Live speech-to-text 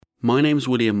My name's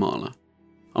William Marler.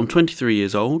 I'm 23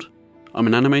 years old, I'm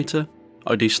an animator,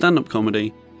 I do stand-up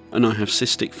comedy, and I have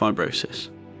cystic fibrosis.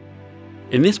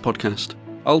 In this podcast,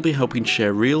 I'll be helping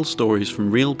share real stories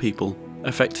from real people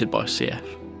affected by CF.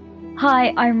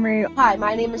 Hi, I'm Rue. Hi,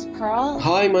 my name is Pearl.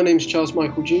 Hi, my name's Charles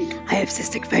Michael Duke. I have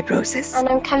cystic fibrosis. And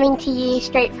I'm coming to you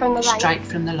straight from the lungs. Straight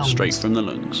from the lungs. Straight from the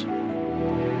lungs.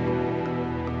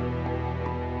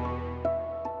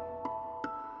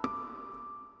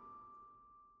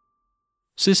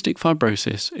 Cystic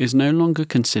fibrosis is no longer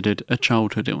considered a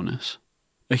childhood illness.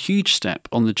 A huge step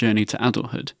on the journey to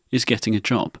adulthood is getting a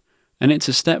job, and it's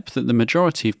a step that the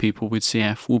majority of people with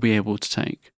CF will be able to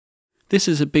take. This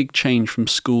is a big change from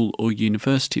school or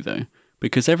university though,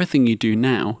 because everything you do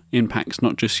now impacts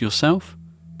not just yourself,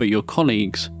 but your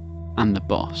colleagues and the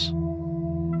boss.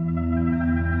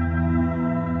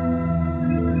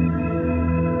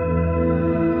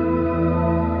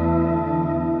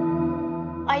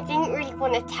 I didn't really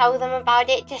want to tell them about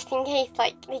it just in case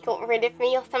they got rid of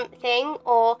me or something,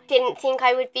 or didn't think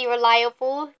I would be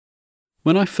reliable.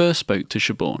 When I first spoke to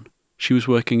Siobhan, she was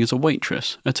working as a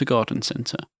waitress at a garden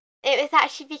centre. It was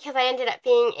actually because I ended up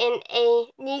being in a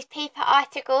newspaper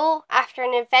article after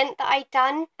an event that I'd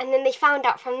done, and then they found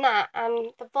out from that,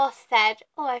 and the boss said,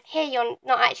 "Oh, I hear you're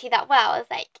not actually that well." I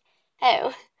was like,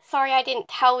 "Oh, sorry I didn't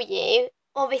tell you."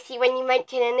 Obviously, when you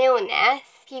mention an illness,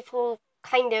 people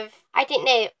kind of, I don't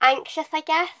know, anxious, I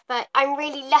guess, but I'm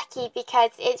really lucky because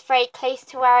it's very close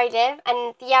to where I live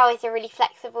and the hours are really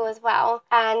flexible as well,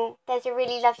 and there's a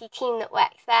really lovely team that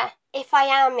works there. If I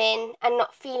am in and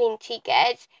not feeling too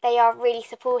good, they are really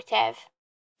supportive.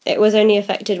 It was only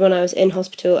affected when I was in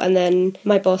hospital, and then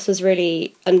my boss was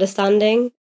really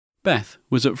understanding. Beth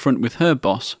was up front with her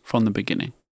boss from the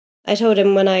beginning. I told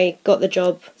him when I got the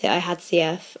job that I had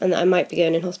CF and that I might be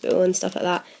going in hospital and stuff like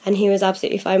that, and he was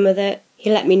absolutely fine with it. He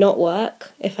let me not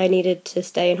work if I needed to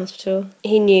stay in hospital.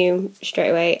 He knew straight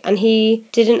away, and he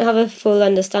didn't have a full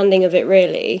understanding of it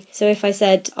really. So if I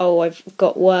said, "Oh, I've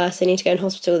got worse, I need to go in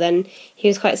hospital," then he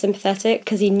was quite sympathetic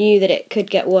because he knew that it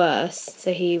could get worse,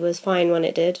 so he was fine when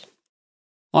it did.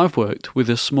 I've worked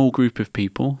with a small group of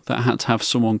people that had to have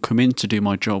someone come in to do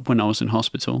my job when I was in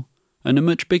hospital, and a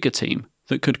much bigger team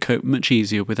that could cope much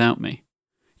easier without me.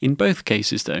 In both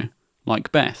cases though,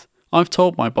 like Beth, I've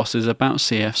told my bosses about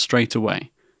CF straight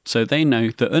away, so they know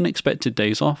that unexpected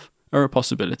days off are a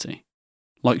possibility.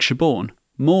 Like Siobhan,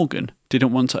 Morgan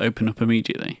didn't want to open up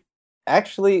immediately.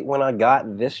 Actually, when I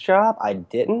got this job, I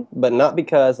didn't, but not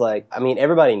because,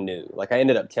 everybody knew. I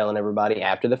ended up telling everybody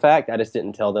after the fact. I just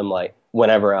didn't tell them,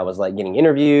 whenever I was, getting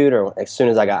interviewed or as soon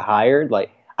as I got hired.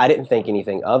 I didn't think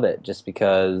anything of it just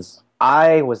because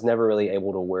I was never really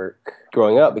able to work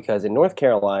growing up because in North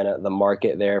Carolina, the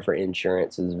market there for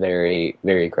insurance is very,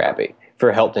 very crappy.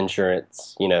 For health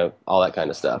insurance, all that kind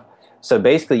of stuff. So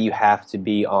basically you have to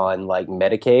be on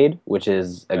Medicaid, which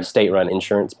is a state-run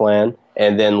insurance plan,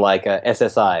 and then a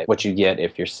SSI, what you get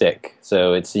if you're sick.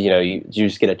 So it's, you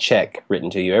just get a check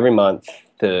written to you every month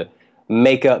to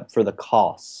make up for the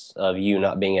costs of you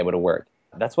not being able to work.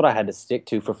 That's what I had to stick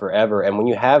to for forever. And when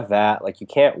you have that, you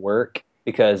can't work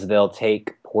because they'll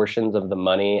take portions of the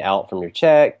money out from your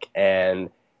check and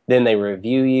then they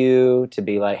review you to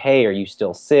be like, "Hey, are you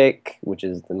still sick?" Which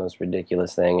is the most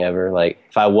ridiculous thing ever.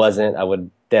 If I wasn't, I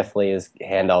would definitely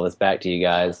hand all this back to you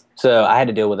guys. So I had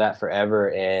to deal with that forever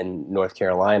in North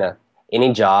Carolina.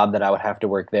 Any job that I would have to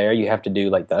work there, you have to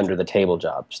do the under the table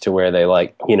jobs to where they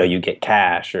you get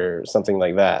cash or something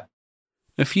like that.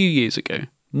 A few years ago,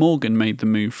 Morgan made the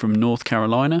move from North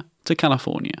Carolina to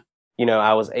California.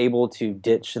 I was able to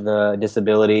ditch the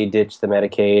disability, ditch the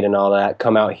Medicaid and all that,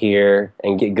 come out here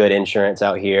and get good insurance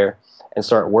out here and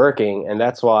start working. And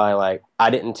that's why, I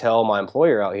didn't tell my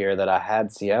employer out here that I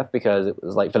had CF because it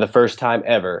was for the first time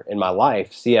ever in my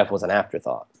life, CF was an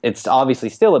afterthought. It's obviously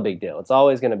still a big deal. It's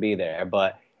always going to be there,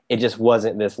 but it just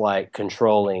wasn't this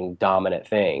controlling, dominant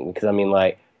thing.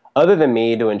 Because other than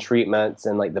me doing treatments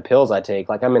and the pills I take,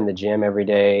 I'm in the gym every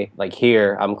day.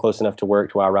 Here, I'm close enough to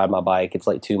work to where I ride my bike. It's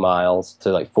 2 miles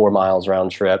to 4 miles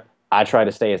round trip. I try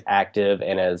to stay as active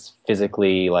and as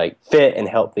physically fit and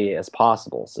healthy as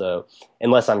possible. So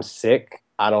unless I'm sick,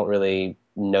 I don't really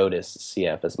notice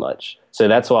CF as much. So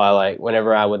that's why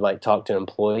whenever I would talk to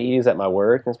employees at my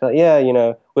work and be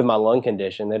 "Yeah, with my lung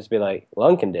condition," they'd just be like,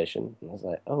 "Lung condition?" And I was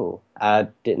like, "Oh, I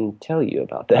didn't tell you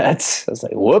about that." I was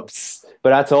like, "Whoops."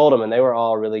 But I told them and they were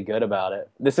all really good about it.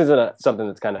 This isn't something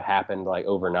that's kind of happened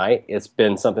overnight. It's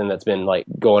been something that's been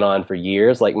going on for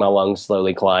years, my lungs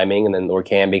slowly climbing and then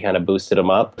Orkambi kind of boosted them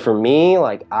up. For me,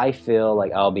 I feel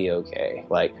I'll be okay.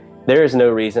 There is no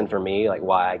reason for me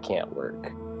why I can't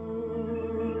work.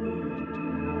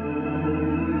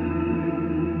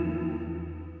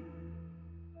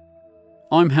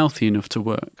 I'm healthy enough to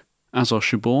work, as are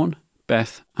Siobhan,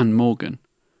 Beth and Morgan.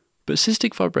 But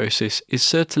cystic fibrosis is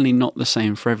certainly not the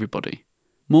same for everybody.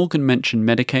 Morgan mentioned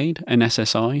Medicaid and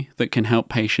SSI that can help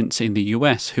patients in the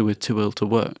US who are too ill to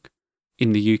work.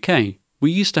 In the UK,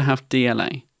 we used to have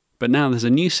DLA, but now there's a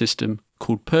new system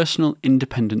called Personal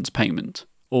Independence Payment,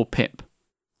 or PIP.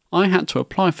 I had to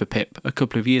apply for PIP a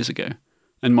couple of years ago,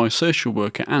 and my social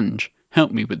worker Ange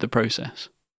helped me with the process.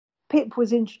 PIP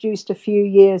was introduced a few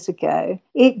years ago.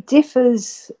 It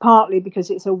differs partly because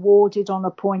it's awarded on a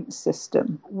points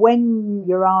system. When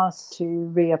you're asked to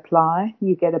reapply,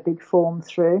 you get a big form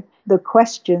through. The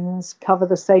questions cover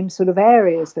the same sort of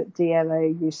areas that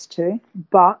DLA used to,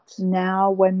 but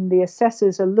now when the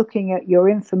assessors are looking at your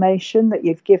information that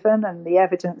you've given and the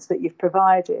evidence that you've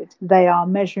provided, they are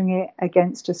measuring it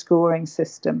against a scoring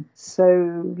system.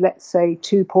 So let's say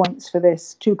 2 points for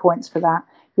this, 2 points for that.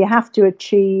 You have to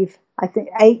achieve, I think,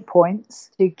 8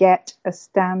 points to get a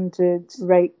standard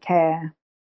rate care.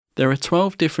 There are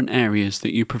 12 different areas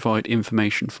that you provide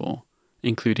information for,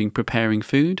 including preparing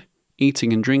food,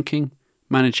 eating and drinking,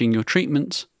 managing your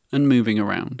treatments, and moving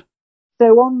around.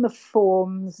 So on the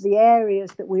forms, the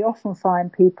areas that we often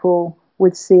find people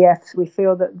with CF, we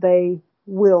feel that they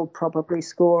will probably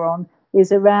score on,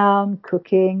 is around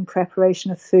cooking, preparation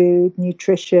of food,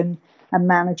 nutrition, and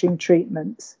managing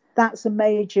treatments. That's a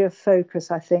major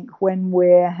focus, I think, when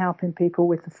we're helping people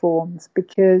with the forms,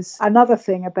 because another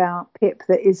thing about PIP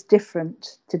that is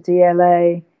different to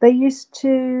DLA, they used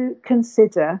to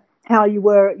consider how you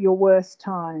were at your worst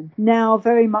time. Now,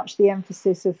 very much the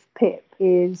emphasis of PIP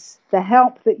is the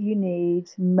help that you need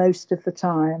most of the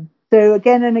time. So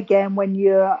again and again, when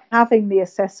you're having the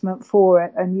assessment for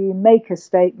it and you make a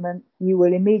statement, you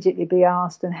will immediately be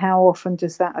asked, and how often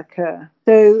does that occur?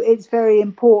 So it's very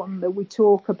important that we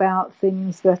talk about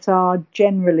things that are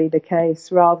generally the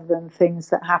case rather than things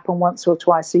that happen once or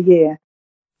twice a year.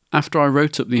 After I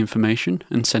wrote up the information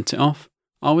and sent it off,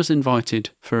 I was invited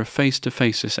for a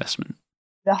face-to-face assessment.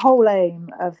 The whole aim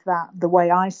of that, the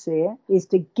way I see it, is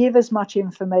to give as much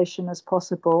information as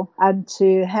possible and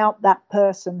to help that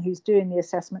person who's doing the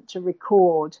assessment to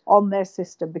record on their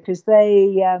system, because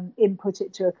they input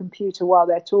it to a computer while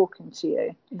they're talking to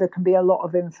you. There can be a lot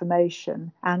of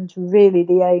information, and really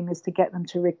the aim is to get them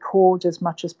to record as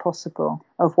much as possible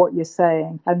of what you're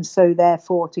saying, and so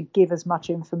therefore to give as much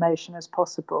information as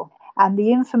possible. And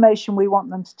the information we want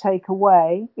them to take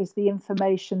away is the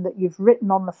information that you've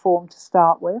written on the form to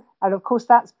start with. And of course,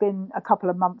 that's been a couple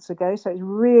of months ago. So it's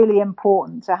really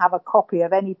important to have a copy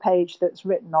of any page that's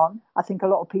written on. I think a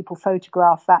lot of people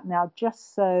photograph that now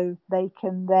just so they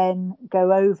can then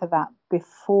go over that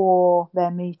before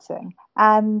their meeting.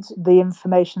 And the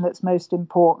information that's most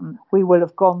important, we will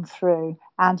have gone through.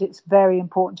 And it's very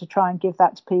important to try and give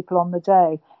that to people on the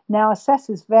day. Now,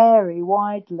 assessors vary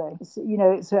widely.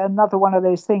 It's another one of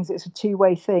those things. It's a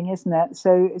two-way thing, isn't it?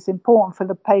 So it's important for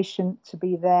the patient to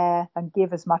be there and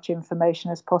give as much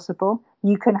information as possible.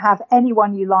 You can have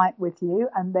anyone you like with you,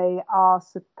 and they are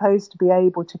supposed to be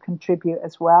able to contribute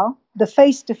as well. The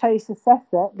face-to-face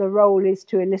assessor, the role is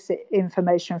to elicit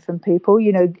information from people,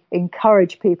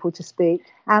 encourage people to speak,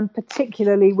 and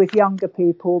particularly with younger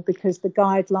people, because the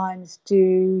guidelines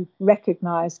do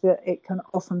recognise that it can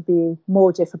often be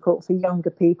more difficult for younger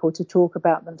people to talk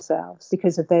about themselves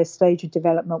because of their stage of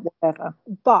development, whatever.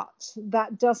 But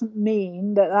that doesn't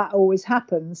mean that always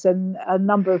happens. And a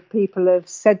number of people have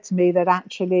said to me that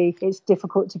actually it's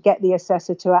difficult to get the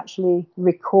assessor to actually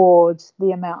record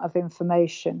the amount of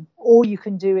information. All you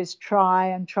can do is try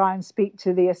and speak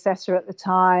to the assessor at the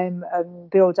time and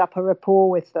build up a rapport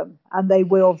with them, and they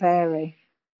will vary.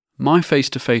 My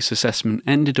face-to-face assessment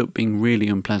ended up being really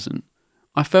unpleasant.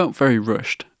 I felt very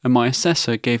rushed, and my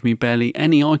assessor gave me barely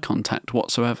any eye contact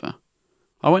whatsoever.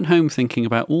 I went home thinking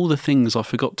about all the things I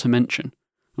forgot to mention,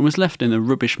 and was left in a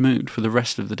rubbish mood for the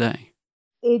rest of the day.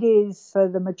 It is, for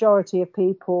the majority of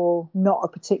people, not a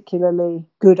particularly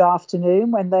good afternoon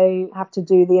when they have to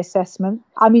do the assessment.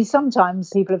 I mean,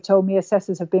 sometimes people have told me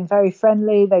assessors have been very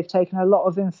friendly, they've taken a lot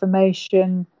of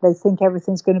information, they think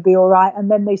everything's going to be all right,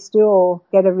 and then they still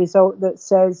get a result that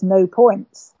says no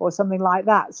points or something like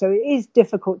that. So it is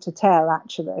difficult to tell,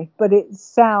 actually. But it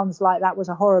sounds like that was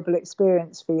a horrible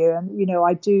experience for you. And,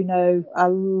 I do know a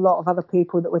lot of other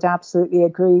people that would absolutely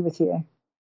agree with you.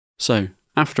 So,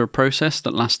 after a process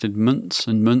that lasted months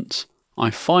and months,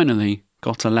 I finally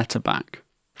got a letter back.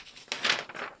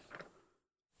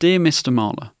 Dear Mr.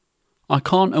 Marler, I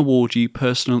can't award you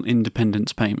personal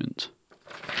independence payment.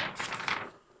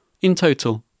 In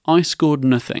total, I scored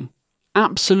nothing.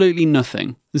 Absolutely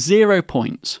nothing. 0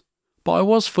 points. But I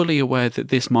was fully aware that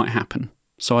this might happen,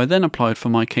 so I then applied for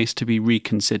my case to be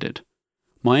reconsidered.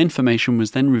 My information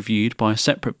was then reviewed by a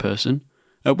separate person,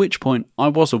 at which point I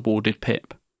was awarded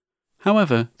PIP.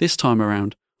 However, this time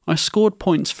around, I scored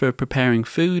points for preparing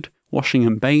food, washing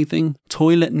and bathing,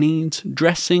 toilet needs,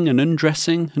 dressing and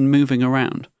undressing, and moving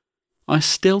around. I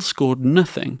still scored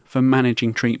nothing for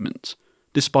managing treatments,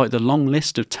 despite the long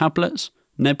list of tablets,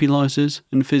 nebulizers,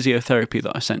 and physiotherapy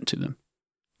that I sent to them.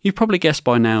 You've probably guessed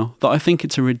by now that I think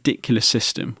it's a ridiculous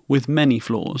system with many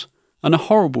flaws, and a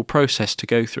horrible process to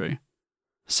go through.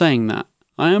 Saying that,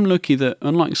 I am lucky that,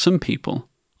 unlike some people,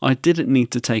 I didn't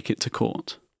need to take it to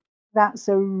court. That's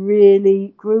a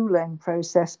really grueling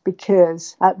process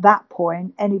because at that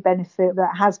point, any benefit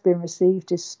that has been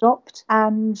received is stopped.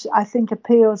 And I think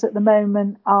appeals at the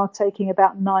moment are taking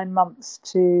about 9 months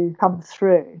to come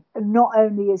through. Not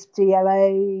only is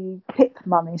DLA PIP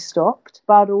money stopped,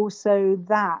 but also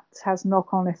that has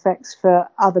knock-on effects for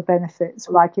other benefits,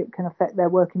 like it can affect their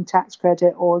working tax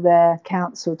credit or their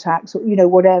council tax, or,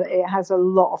 whatever. It has a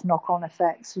lot of knock-on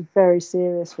effects, very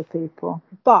serious for people.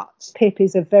 But PIP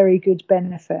is a very good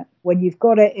benefit. When you've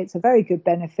got it, it's a very good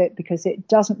benefit because it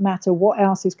doesn't matter what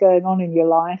else is going on in your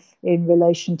life in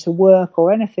relation to work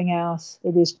or anything else.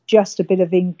 It is just a bit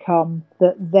of income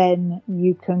that then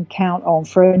you can count on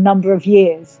for a number of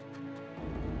years.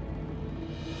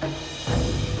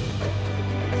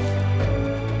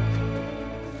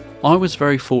 I was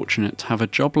very fortunate to have a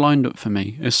job lined up for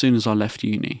me as soon as I left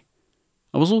uni.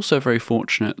 I was also very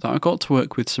fortunate that I got to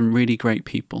work with some really great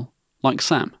people, like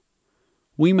Sam.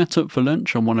 We met up for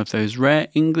lunch on one of those rare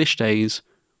English days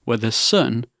where the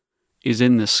sun is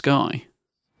in the sky.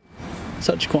 It's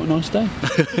actually quite a nice day.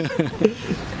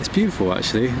 It's beautiful,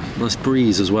 actually. Nice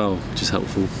breeze as well, which is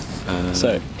helpful.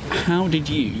 So, how did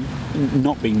you,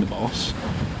 not being the boss,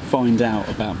 find out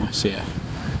about my CF?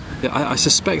 Yeah, I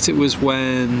suspect it was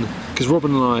because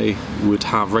Robin and I would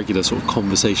have regular sort of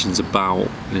conversations about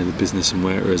the business and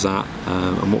where it was at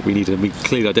and what we needed, and we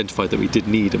clearly identified that we did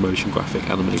need a motion graphic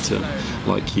animator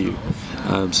like you.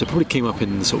 So it probably came up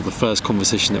in sort of the first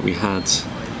conversation that we had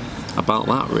about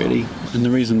that, really. And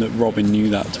the reason that Robin knew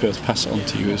that to be able to pass it on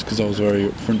to you is because I was very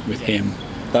upfront with him.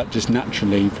 That just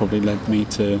naturally probably led me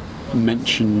to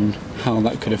mention how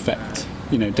that could affect,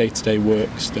 day-to-day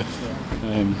work stuff.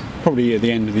 Probably at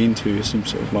the end of the interview, some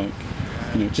sort of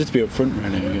just to be upfront,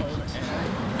 really, I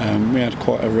guess. We had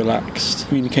quite a relaxed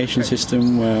communication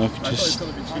system where I could just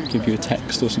give you a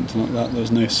text or something like that. There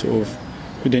was no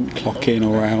we didn't clock in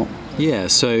or out. Yeah,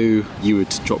 so you would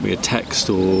drop me a text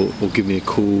or give me a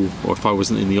call, or if I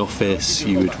wasn't in the office,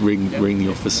 you would ring the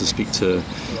office and speak to,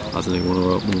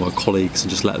 one of our colleagues and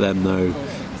just let them know.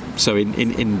 So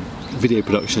in video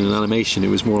production and animation, it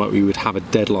was more like we would have a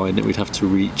deadline that we'd have to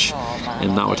reach,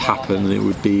 and that would happen, and it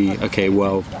would be, okay,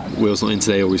 well, Will's not in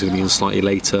today, or he's going to be in slightly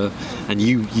later, and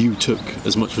you took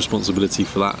as much responsibility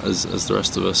for that as the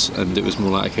rest of us, and it was more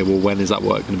like, okay, well, when is that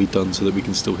work going to be done so that we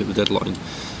can still hit the deadline?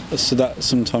 So that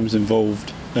sometimes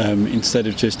involved, instead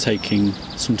of just taking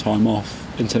some time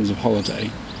off in terms of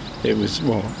holiday, it was,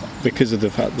 because of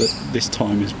the fact that this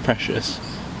time is precious,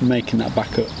 making that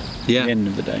back up at the end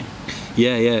of the day.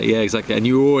 Yeah, exactly. And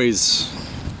you were always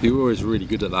really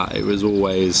good at that. It was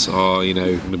always, going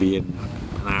to be in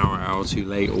an hour or two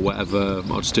late or whatever.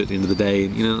 I'll just do it at the end of the day.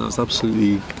 And,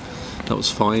 that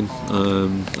was fine.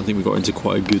 I think we got into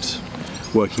quite a good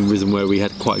working rhythm where we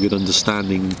had quite a good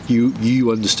understanding.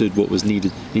 You understood what was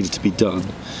needed to be done,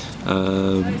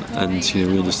 and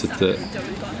we understood that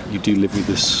you do live with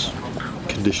this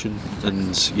condition,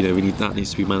 and that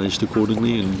needs to be managed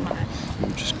accordingly, and we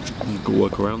just got to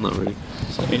work around that, really.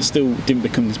 So it still didn't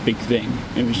become this big thing.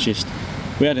 It was just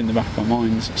we had it in the back of our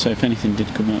minds. So if anything did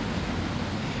come up,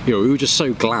 we were just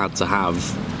so glad to have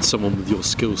someone with your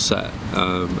skill set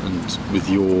and with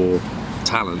your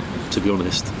talent. To be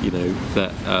honest,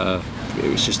 that it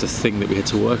was just a thing that we had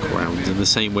to work around in the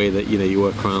same way that you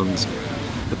work around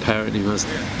the parent who has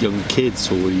young kids,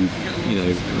 or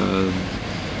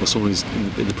or someone who's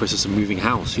in the process of moving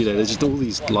house. There's just all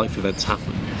these life events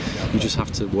happen. You just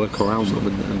have to work around them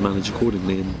and manage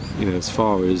accordingly. And as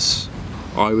far as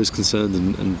I was concerned,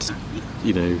 and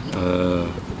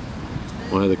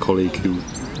my other colleague who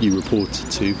you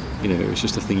reported to, it was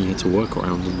just a thing you had to work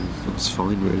around, and it was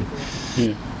fine, really.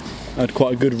 Yeah, I had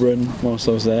quite a good run whilst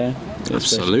I was there.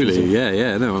 Absolutely,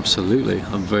 yeah, no, absolutely.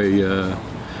 I'm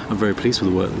very pleased with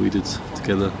the work that we did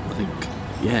together. I think,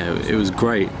 it was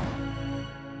great.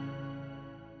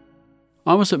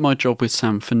 I was at my job with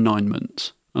Sam for 9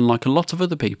 months, and like a lot of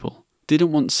other people,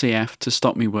 didn't want CF to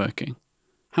stop me working.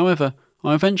 However,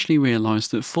 I eventually realised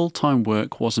that full-time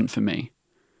work wasn't for me.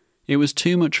 It was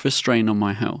too much of a strain on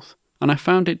my health, and I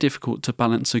found it difficult to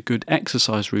balance a good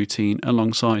exercise routine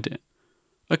alongside it.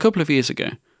 A couple of years ago,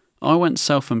 I went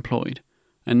self-employed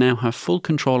and now have full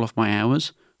control of my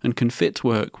hours and can fit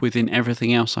work within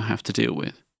everything else I have to deal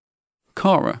with.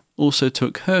 Cara also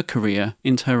took her career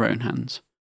into her own hands.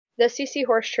 The CC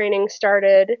horse training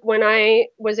started when I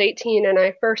was 18 and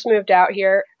I first moved out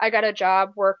here. I got a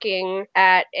job working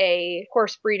at a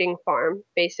horse breeding farm,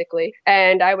 basically.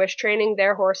 And I was training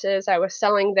their horses. I was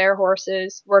selling their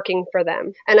horses, working for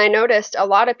them. And I noticed a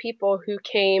lot of people who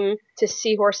came to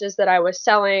see horses that I was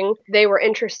selling, they were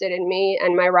interested in me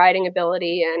and my riding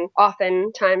ability, and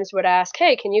oftentimes would ask,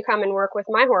 hey, can you come and work with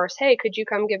my horse? Hey, could you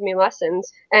come give me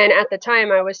lessons? And at the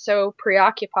time, I was so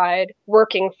preoccupied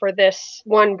working for this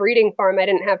one breeding farm, I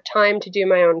didn't have time to do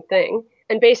my own thing.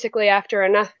 And basically, after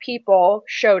enough people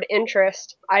showed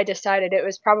interest, I decided it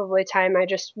was probably time I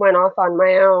just went off on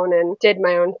my own and did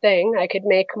my own thing. I could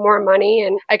make more money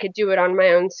and I could do it on my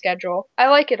own schedule. I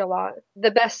like it a lot.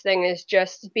 The best thing is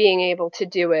just being able to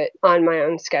do it on my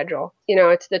own schedule. You know,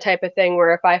 it's the type of thing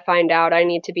where if I find out I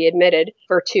need to be admitted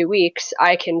for 2 weeks,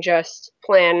 I can just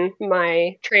plan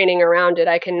my training around it.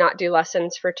 I can not do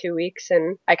lessons for 2 weeks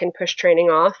and I can push training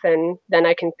off, and then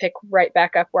I can pick right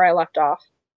back up where I left off.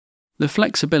 The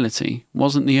flexibility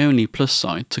wasn't the only plus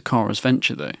side to Cara's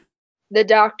venture, though. The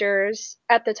doctors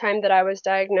at the time that I was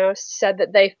diagnosed said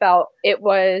that they felt it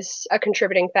was a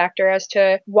contributing factor as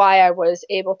to why I was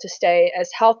able to stay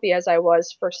as healthy as I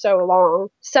was for so long.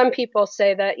 Some people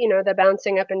say that, you know, the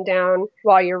bouncing up and down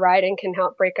while you're riding can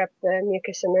help break up the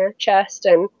mucus in the chest,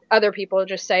 and other people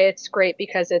just say it's great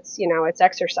because it's, you know, it's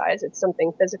exercise, it's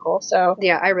something physical. So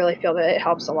yeah, I really feel that it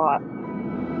helps a lot.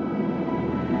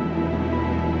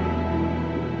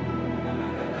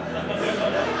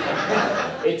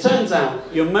 It turns out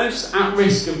you're most at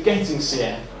risk of getting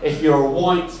CF if you're a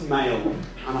white male.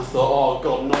 And I thought, oh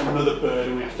God, not another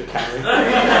burden we have to carry.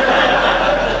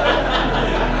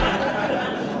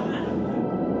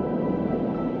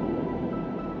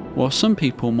 While some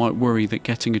people might worry that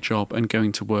getting a job and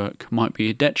going to work might be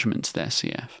a detriment to their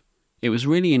CF, it was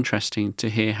really interesting to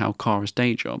hear how Cara's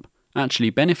day job actually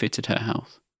benefited her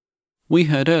health. We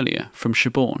heard earlier from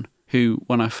Siobhan, who,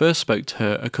 when I first spoke to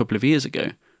her a couple of years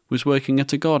ago, was working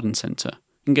at a garden centre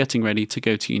and getting ready to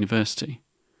go to university.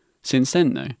 Since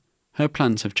then, though, her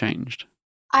plans have changed.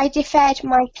 I deferred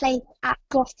my place at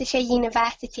Gloucestershire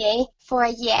University for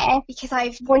a year because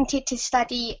I've wanted to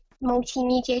study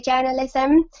multimedia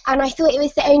journalism, and I thought it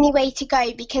was the only way to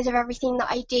go because of everything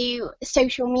that I do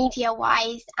social media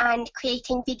wise and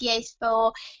creating videos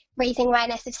for raising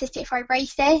awareness of cystic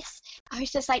fibrosis. I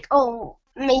was just like, oh,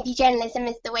 maybe journalism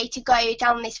is the way to go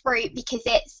down this route because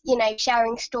it's, you know,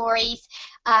 sharing stories,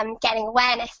 getting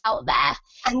awareness out there.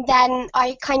 And then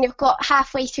I kind of got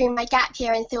halfway through my gap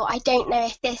year and thought, I don't know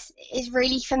if this is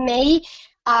really for me.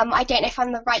 I don't know if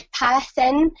I'm the right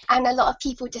person. And a lot of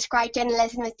people describe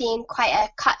journalism as being quite a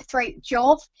cutthroat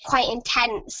job, quite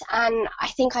intense. And I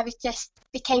think I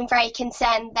became very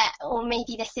concerned that, oh,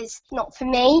 maybe this is not for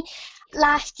me.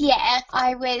 Last year,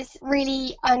 I was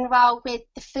really unwell with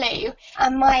the flu,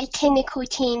 and my clinical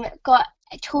team got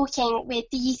talking with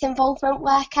the youth involvement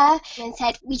worker and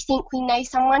said, we think we know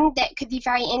someone that could be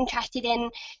very interested in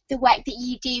the work that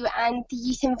you do and the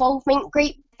youth involvement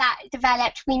group that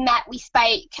developed. We met, we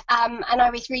spoke, and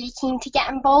I was really keen to get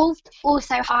involved.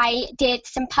 Also, I did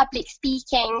some public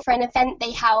speaking for an event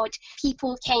they held.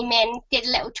 People came in, did a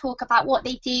little talk about what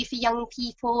they do for young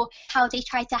people, how they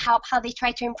try to help, how they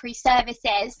try to improve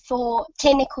services for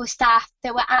clinical staff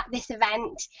that were at this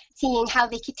event, seeing how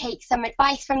they could take some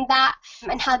advice from that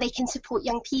and how they can support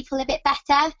young people a bit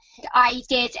better. I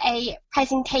did a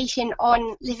presentation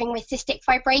on living with cystic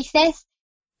fibrosis.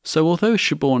 So although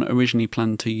Siobhan originally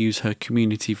planned to use her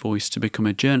community voice to become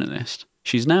a journalist,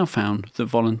 she's now found that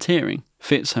volunteering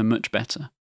fits her much better.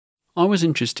 I was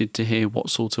interested to hear what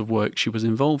sort of work she was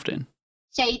involved in.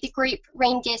 So the group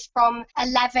ranges from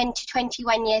 11 to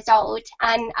 21 years old,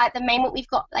 and at the moment we've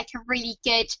got like a really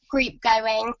good group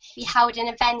going. We held an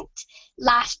event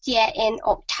last year in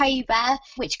October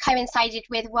which coincided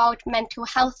with World Mental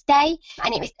Health Day,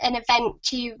 and it was an event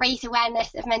to raise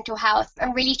awareness of mental health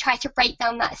and really try to break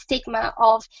down that stigma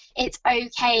of it's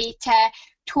okay to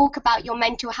talk about your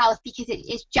mental health because it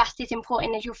is just as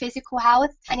important as your physical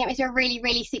health. And it was a really,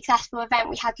 really successful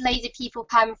event. We had loads of people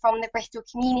come from the Bristol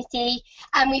community,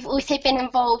 and we've also been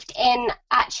involved in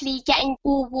actually getting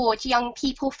all wards young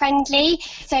people friendly.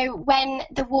 So when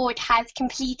the ward has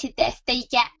completed this, they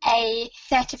get a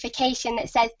certification that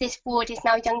says this ward is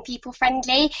now young people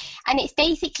friendly, and it's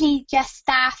basically just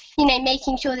staff, you know,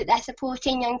 making sure that they're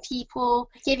supporting young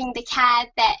people, giving the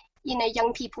care that, you know,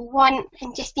 young people want,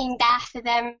 and just being there for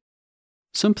them.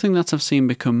 Something that I've seen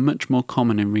become much more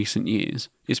common in recent years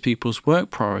is people's work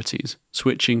priorities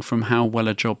switching from how well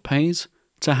a job pays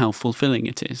to how fulfilling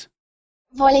it is.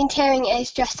 Volunteering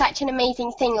is just such an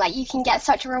amazing thing. Like, you can get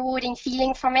such a rewarding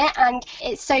feeling from it, and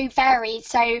it's so varied.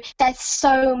 So there's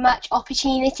so much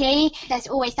opportunity. There's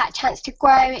always that chance to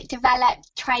grow, develop,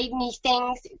 try new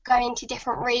things, go into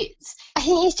different routes. I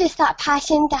think it's just that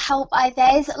passion to help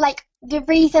others. Like, the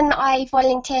reason I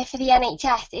volunteer for the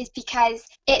NHS is because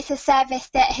it's a service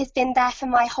that has been there for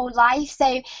my whole life.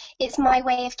 So it's my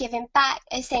way of giving back,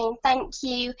 of saying thank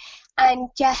you, and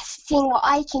just seeing what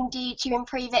I can do to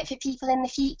improve it for people in the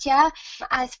future.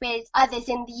 As with others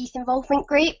in the youth involvement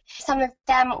group, some of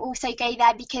them also go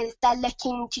there because they're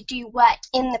looking to do work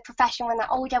in the profession when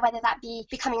they're older, whether that be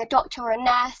becoming a doctor or a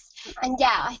nurse. And yeah,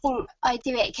 I think I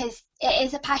do it because it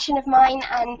is a passion of mine,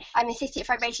 and I'm a Cystic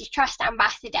Fibrosis Trust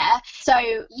ambassador. So,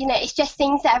 it's just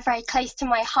things that are very close to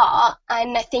my heart,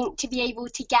 and I think to be able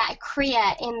to get a career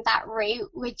in that route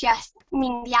would just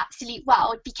mean the absolute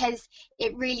world, because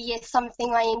it really is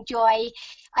something I enjoy.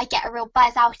 I get a real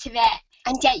buzz out of it.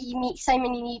 And yet you meet so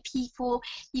many new people,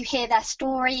 you hear their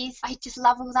stories. I just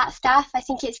love all that stuff. I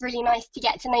think it's really nice to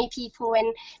get to know people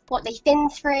and what they've been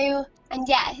through. And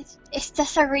yeah, it's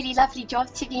just a really lovely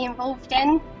job to be involved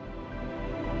in.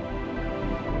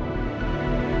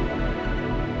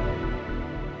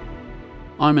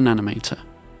 I'm an animator,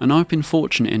 and I've been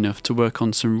fortunate enough to work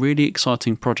on some really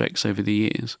exciting projects over the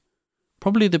years.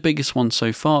 Probably the biggest one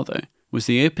so far, though, was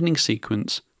the opening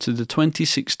sequence to the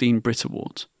 2016 Brit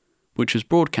Awards, which was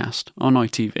broadcast on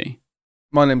ITV.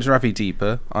 My name is Ravi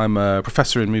Deepa. I'm a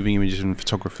professor in moving images and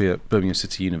photography at Birmingham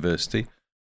City University.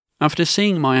 After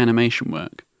seeing my animation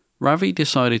work, Ravi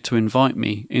decided to invite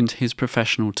me into his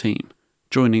professional team,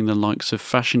 joining the likes of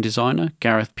fashion designer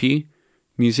Gareth Pugh,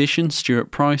 musician Stuart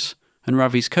Price, and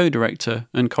Ravi's co-director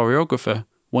and choreographer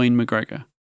Wayne McGregor.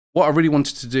 What I really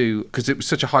wanted to do, because it was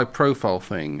such a high-profile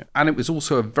thing, and it was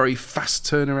also a very fast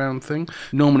turnaround thing.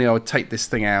 Normally I would take this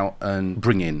thing out and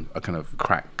bring in a kind of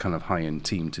crack, kind of high-end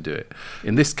team to do it.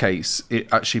 In this case,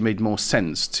 it actually made more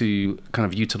sense to kind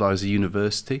of utilise the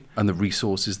university and the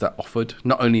resources that offered,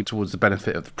 not only towards the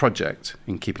benefit of the project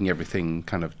in keeping everything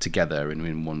kind of together and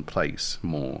in one place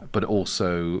more, but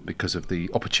also because of the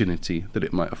opportunity that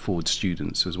it might afford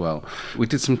students as well. We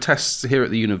did some tests here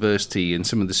at the university in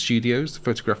some of the studios, the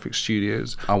photographic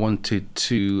studios. I wanted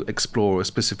to explore a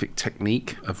specific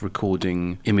technique of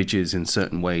recording images in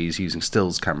certain ways using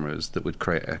stills cameras that would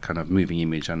create a kind of moving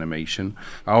image animation.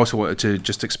 I also wanted to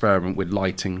just experiment with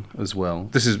lighting as well.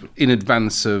 This is in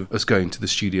advance of us going to the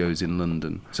studios in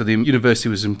London. So the university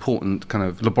was an important kind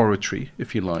of laboratory,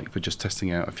 if you like, for just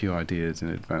testing out a few ideas in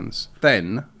advance.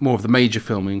 Then more of the major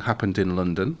filming happened in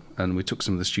London, and we took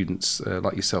some of the students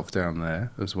like yourself down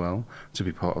there as well to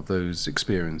be part of those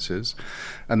experiences.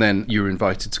 And then you were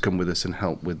invited to come with us and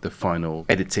help with the final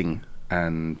editing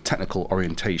and technical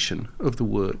orientation of the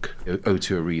work at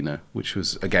O2 Arena, which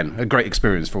was, again, a great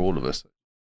experience for all of us.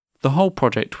 The whole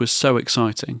project was so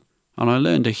exciting, and I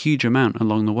learned a huge amount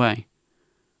along the way.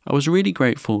 I was really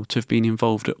grateful to have been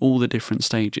involved at all the different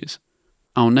stages.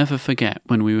 I'll never forget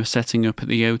when we were setting up at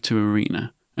the O2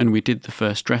 Arena and we did the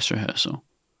first dress rehearsal.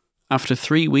 After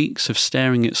 3 weeks of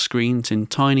staring at screens in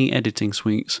tiny editing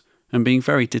suites and being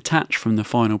very detached from the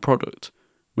final product,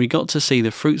 we got to see the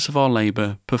fruits of our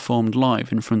labour performed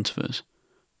live in front of us.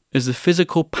 As the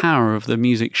physical power of the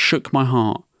music shook my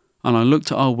heart, and I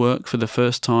looked at our work for the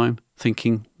first time,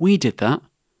 thinking, we did that,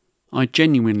 I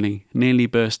genuinely nearly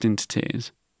burst into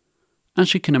tears.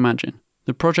 As you can imagine,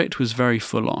 the project was very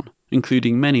full on,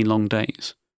 including many long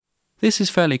days. This is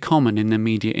fairly common in the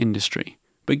media industry,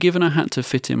 but given I had to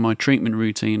fit in my treatment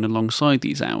routine alongside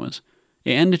these hours,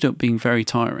 it ended up being very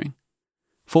tiring.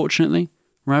 Fortunately,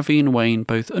 Ravi and Wayne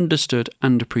both understood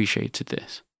and appreciated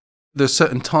this. There's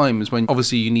certain times when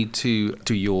obviously you need to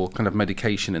do your kind of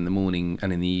medication in the morning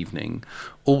and in the evening.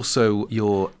 Also,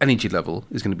 your energy level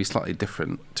is going to be slightly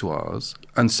different to ours.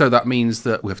 And so that means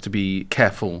that we have to be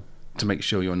careful to make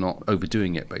sure you're not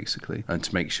overdoing it, basically, and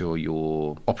to make sure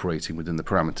you're operating within the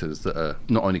parameters that are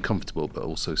not only comfortable but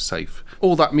also safe.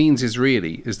 All that means is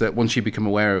that once you become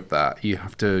aware of that, you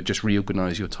have to just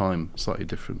reorganise your time slightly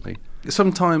differently.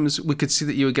 Sometimes we could see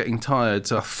that you were getting tired,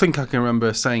 so I think I can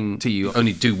remember saying to you,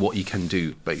 only do what you can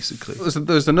do, basically.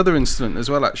 There's another incident as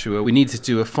well, actually, where we needed to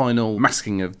do a final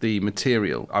masking of the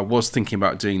material. I was thinking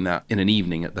about doing that in an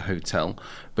evening at the hotel,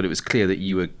 but it was clear that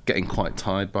you were getting quite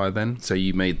tired by then, so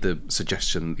you made the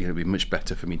suggestion, it'd be much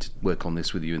better for me to work on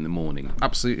this with you in the morning.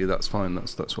 Absolutely, that's fine,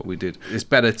 that's what we did. It's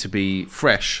better to be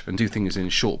fresh and do things in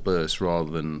short bursts rather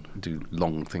than do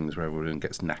long things where everyone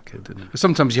gets knackered. And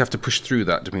sometimes you have to push through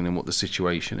that depending on what the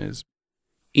situation is.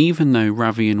 Even though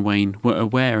Ravi and Wayne were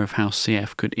aware of how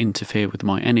CF could interfere with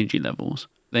my energy levels,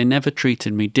 they never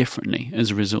treated me differently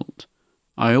as a result.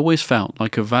 I always felt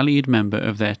like a valued member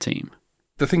of their team.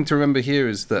 The thing to remember here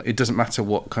is that it doesn't matter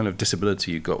what kind of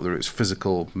disability you've got, whether it's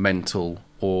physical, mental,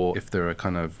 or if there are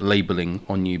kind of labelling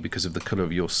on you because of the colour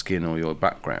of your skin or your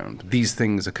background. These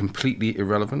things are completely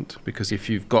irrelevant, because if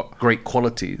you've got great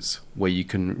qualities where you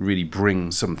can really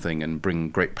bring something and bring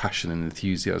great passion and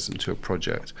enthusiasm to a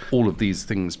project, all of these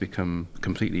things become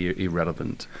completely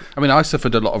irrelevant. I mean, I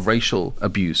suffered a lot of racial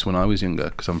abuse when I was younger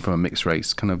because I'm from a mixed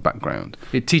race kind of background.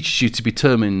 It teaches you to be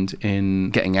determined in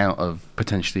getting out of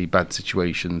potentially bad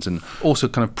situations and also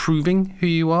kind of proving who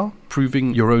you are,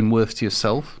 proving your own worth to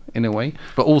yourself in a way,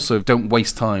 but also don't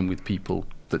waste time with people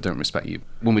that don't respect you.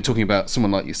 When we're talking about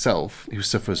someone like yourself who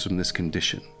suffers from this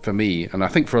condition, for me, and I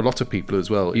think for a lot of people as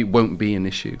well, it won't be an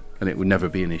issue, and it would never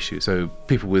be an issue. So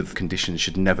people with conditions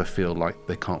should never feel like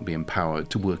they can't be empowered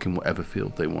to work in whatever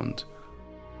field they want.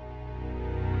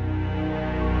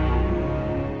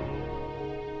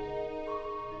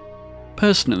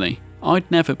 Personally,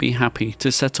 I'd never be happy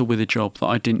to settle with a job that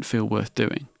I didn't feel worth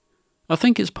doing. I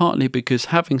think it's partly because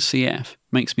having CF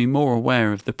makes me more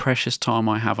aware of the precious time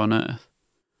I have on Earth.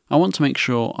 I want to make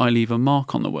sure I leave a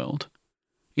mark on the world.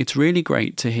 It's really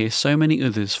great to hear so many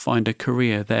others find a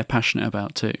career they're passionate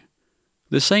about too.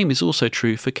 The same is also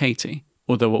true for Katie,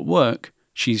 although at work,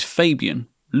 she's Fabian,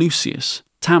 Lucius,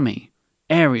 Tammy,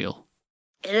 Ariel.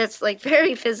 And it's like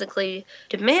very physically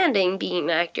demanding being an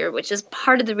actor, which is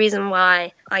part of the reason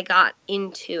why I got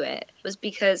into it, was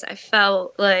because I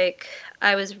felt like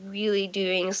I was really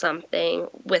doing something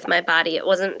with my body. It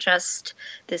wasn't just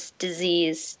this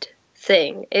diseased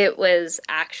thing. It was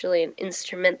actually an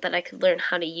instrument that I could learn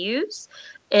how to use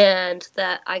and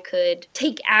that I could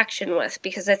take action with,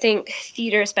 because I think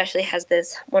theater especially has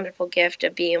this wonderful gift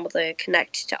of being able to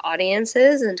connect to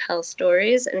audiences and tell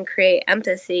stories and create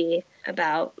empathy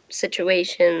about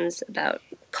situations, about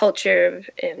culture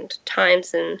and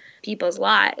times in people's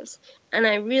lives. And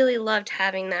I really loved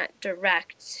having that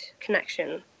direct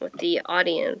connection with the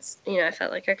audience. You know, I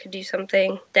felt like I could do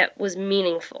something that was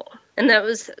meaningful. And that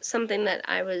was something that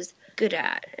I was good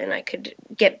at and I could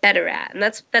get better at. And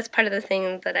that's part of the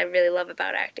thing that I really love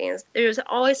about acting, is there's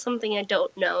always something I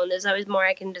don't know and there's always more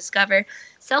I can discover.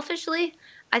 Selfishly,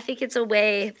 I think it's a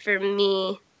way for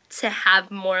me to have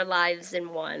more lives than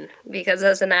one, because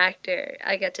as an actor,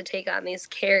 I get to take on these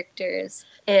characters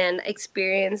and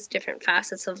experience different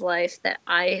facets of life that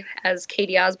I, as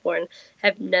Katie Osborne,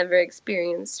 have never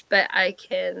experienced. But I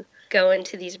can go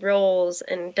into these roles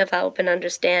and develop an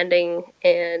understanding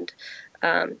and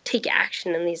take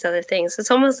action in these other things.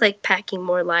 It's almost like packing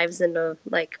more lives into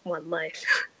like one life.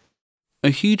 A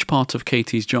huge part of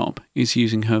Katie's job is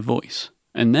using her voice,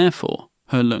 and therefore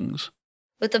her lungs.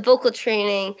 With the vocal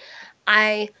training,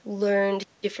 I learned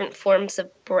different forms of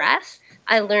breath.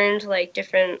 I learned like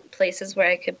different places where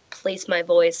I could place my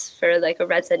voice for like a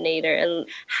resonator and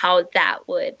how that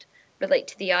would relate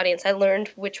to the audience. I learned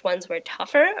which ones were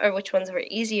tougher or which ones were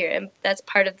easier. And that's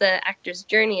part of the actor's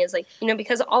journey, is like, you know,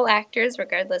 because all actors,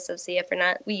 regardless of CF or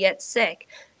not, we get sick.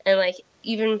 And like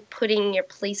even putting your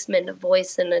placement of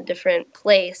voice in a different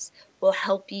place will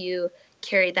help you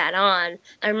carry that on.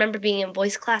 I remember being in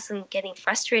voice class and getting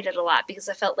frustrated a lot because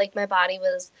I felt like my body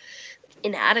was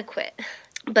inadequate.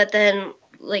 But then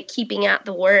like keeping at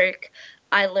the work,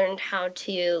 I learned how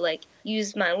to like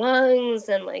use my lungs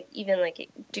and like even like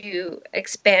do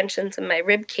expansions in my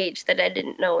rib cage that I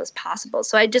didn't know was possible.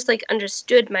 So I just like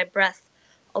understood my breath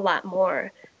a lot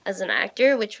more as an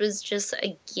actor, which was just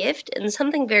a gift and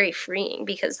something very freeing,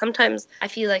 because sometimes I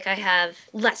feel like I have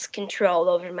less control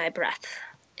over my breath.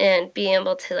 And being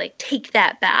able to like take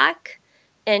that back,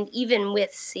 and even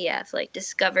with CF, like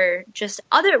discover just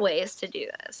other ways to do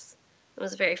this. It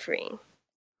was very freeing.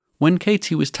 When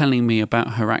Katie was telling me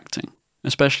about her acting,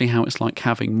 especially how it's like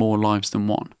having more lives than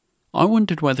one, I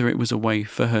wondered whether it was a way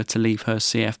for her to leave her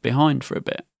CF behind for a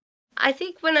bit. I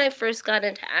think when I first got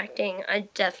into acting, I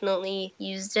definitely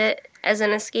used it as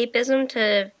an escapism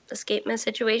to escape my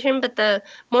situation. But the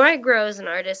more I grow as an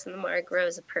artist and the more I grow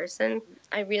as a person,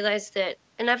 I realized that,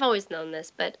 and I've always known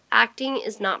this, but acting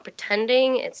is not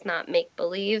pretending, it's not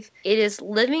make-believe. It is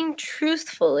living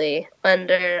truthfully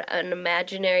under an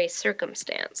imaginary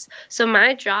circumstance. So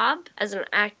my job as an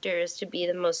actor is to be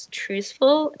the most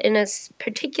truthful in a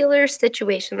particular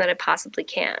situation that I possibly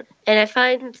can. And I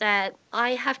find that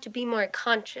I have to be more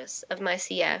conscious of my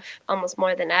CF almost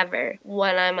more than ever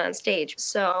when I'm on stage.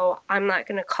 So I'm not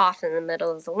going to cough in the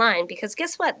middle of the line, because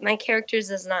guess what? My character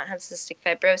does not have cystic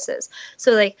fibrosis.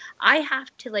 So like I have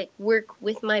to like work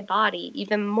with my body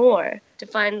even more to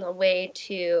find a way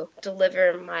to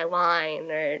deliver my line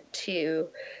or to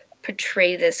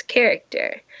portray this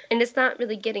character. And it's not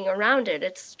really getting around it.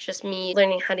 It's just me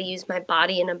learning how to use my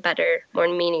body in a better, more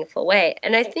meaningful way.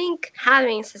 And I think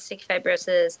having cystic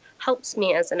fibrosis helps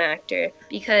me as an actor,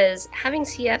 because having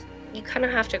CF, you kind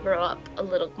of have to grow up a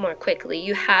little more quickly.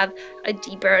 You have a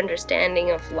deeper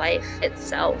understanding of life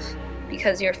itself,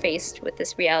 because you're faced with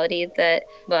this reality that,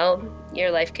 well,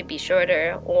 your life could be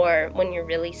shorter, or when you're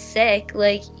really sick,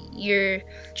 like you're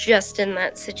just in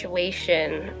that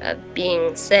situation of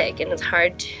being sick, and it's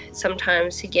hard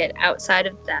sometimes to get outside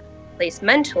of that place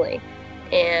mentally.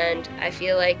 And I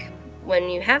feel like when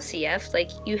you have CF,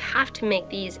 like you have to make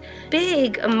these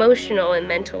big emotional and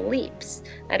mental leaps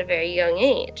at a very young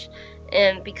age.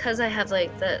 And because I have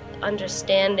like the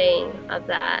understanding of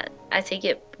that, I think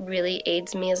it really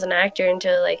aids me as an actor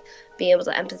into like being able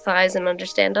to empathize and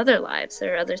understand other lives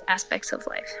or other aspects of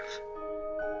life.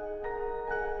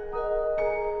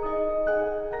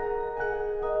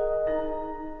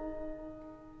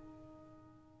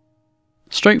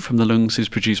 Straight from the Lungs is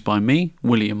produced by me,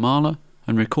 William Marler,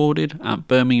 and recorded at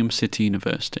Birmingham City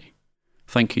University.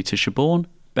 Thank you to Siobhan,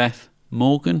 Beth,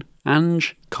 Morgan,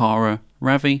 Ange, Cara,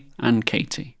 Ravi and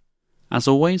Katie. As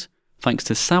always, thanks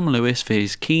to Sam Lewis for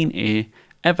his keen ear,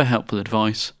 ever helpful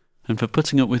advice, and for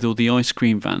putting up with all the ice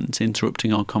cream vans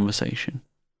interrupting our conversation.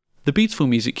 The beautiful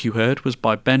music you heard was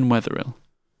by Ben Wetherill.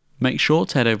 Make sure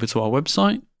to head over to our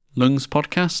website,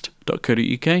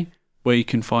 lungspodcast.co.uk, where you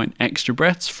can find extra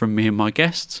breaths from me and my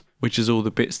guests, which is all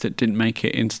the bits that didn't make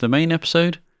it into the main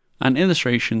episode, and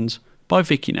illustrations by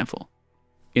Vicky Neville.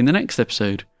 In the next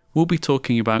episode, we'll be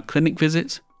talking about clinic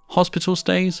visits, hospital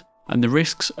stays, and the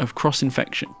risks of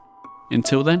cross-infection.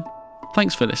 Until then,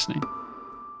 thanks for listening.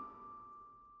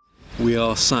 We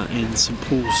are sat in St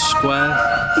Paul's Square.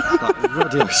 That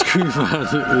bloody ice cream van is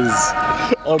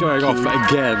going off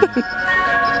again.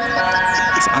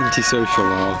 It's antisocial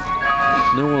now.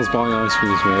 No one's buying ice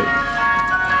creams, mate.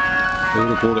 They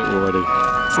would have bought it already.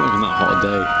 It's not even that hot a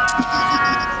day.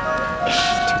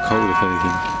 It's too cold, if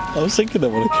anything. I was thinking that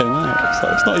when it came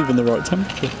out, it's not even the right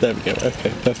temperature. There we go.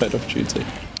 Okay, perfect opportunity.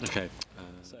 Okay.